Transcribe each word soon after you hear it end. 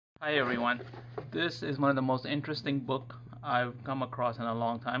Hi everyone. This is one of the most interesting book I've come across in a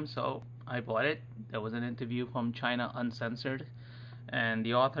long time, so I bought it. There was an interview from China Uncensored, and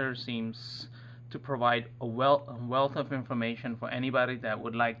the author seems to provide a wealth of information for anybody that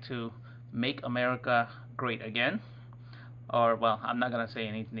would like to make America great again. Or, well, I'm not going to say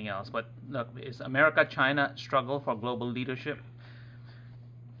anything else, but look, is America-China struggle for global leadership?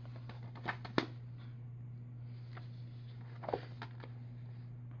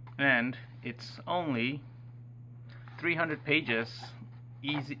 And it's only 300 pages,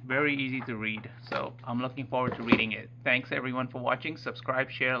 very easy to read, so I'm looking forward to reading it. Thanks everyone for watching.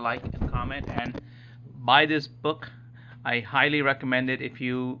 Subscribe, share, like, and comment, and buy this book. I highly recommend it if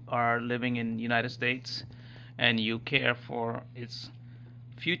you are living in the United States and you care for its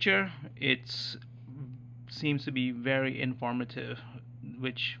future. It seems to be very informative,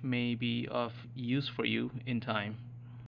 which may be of use for you in time.